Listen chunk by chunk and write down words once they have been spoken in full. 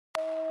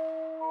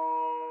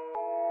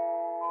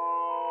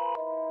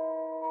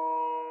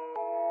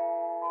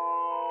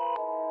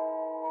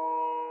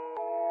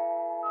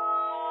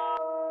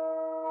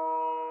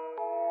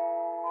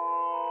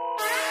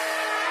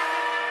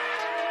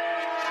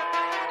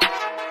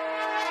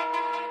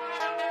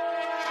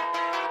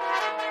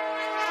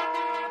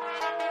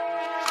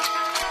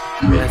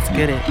Let's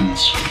get it.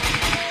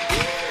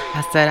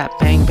 I said I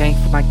bang bang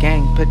for my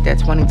gang, put that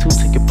 22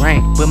 to your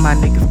brain. With my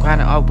niggas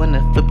grinding all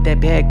winter, flip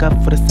that bag up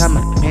for the summer.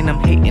 Man, I'm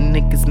hating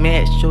niggas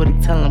mad, shorty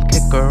tell them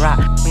kick a rock.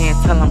 Man,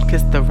 tell them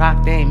kiss the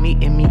rock, they ain't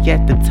meeting me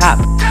at the top.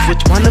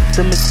 Which one of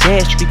them is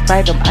bad? Street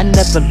fight them, I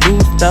never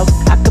lose though.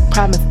 I could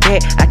promise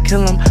that I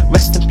kill them,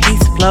 rest in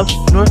peace flow.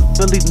 North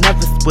Philly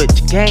never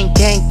switch, gang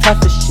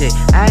tough as shit.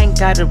 I ain't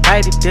gotta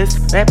write it, this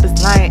rappers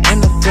lying in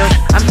the field.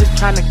 I'm just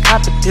trying to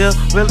cop a deal,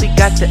 really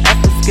got the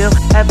effort skill.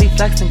 Heavy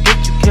flex and get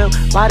you killed,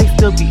 why they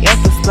still be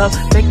acting slow?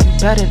 Think you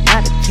better,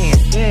 not a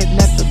chance. Yeah,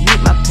 never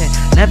meet my pen.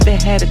 Never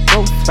had a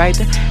ghost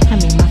writer. I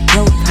mean my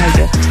flow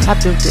tighter. I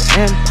built an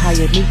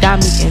empire. Me,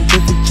 Dami, and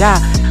Dizzy Ja.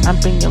 I'm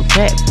bringing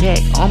rap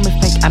back. Almost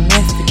think I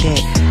mastered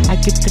that. I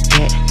get the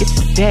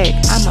bag.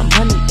 I'm a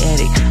money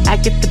addict. I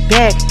get the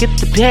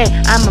bag.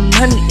 I'm a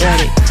money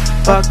addict.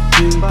 Fuck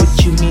you, what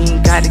you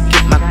mean? Gotta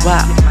get my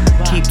guap.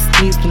 Keep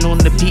sneezing on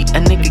the beat, a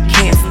nigga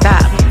can't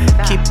stop.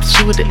 Keep the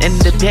shooter in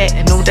the back.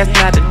 No, that's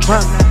not a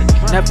drum.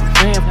 Never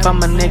ran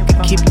from a nigga,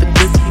 keep the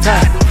glizzy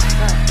up.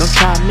 Don't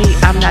try me,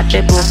 I'm not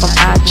that boy from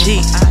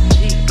IG.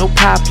 No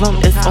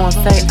problem, it's on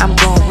say, I'm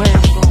gon' win.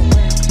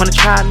 Wanna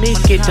try me,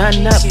 get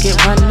done up, get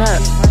run up.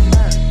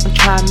 Don't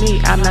try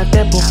me, I'm not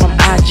that boy from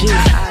IG.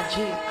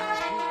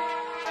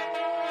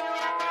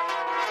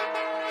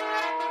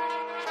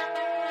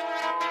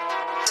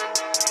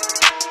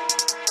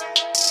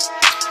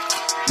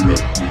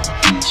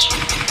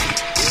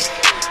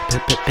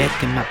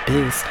 Back in my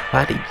biz,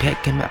 why they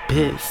back in my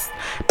biz?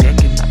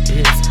 Back in my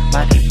biz,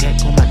 why they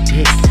back on my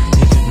dick?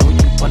 Nigga know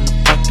you wanna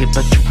fuck it,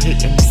 but you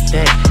hatin'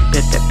 instead.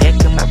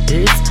 Back in my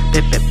biz,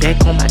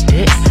 back on my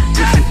dick.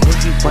 Nigga know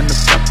you wanna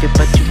fuck it,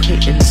 but you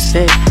hatin'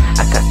 instead.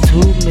 I got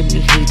too many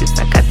haters,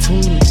 I got too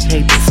many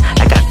haters.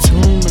 I got too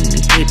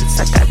many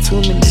haters, I got too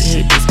many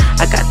haters.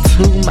 I got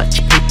too much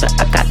paper,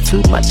 I got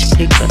too much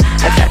paper.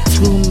 I got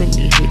too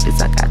many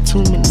haters, I got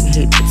too many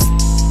haters.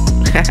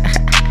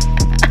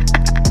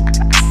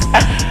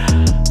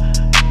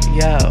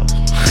 Yo.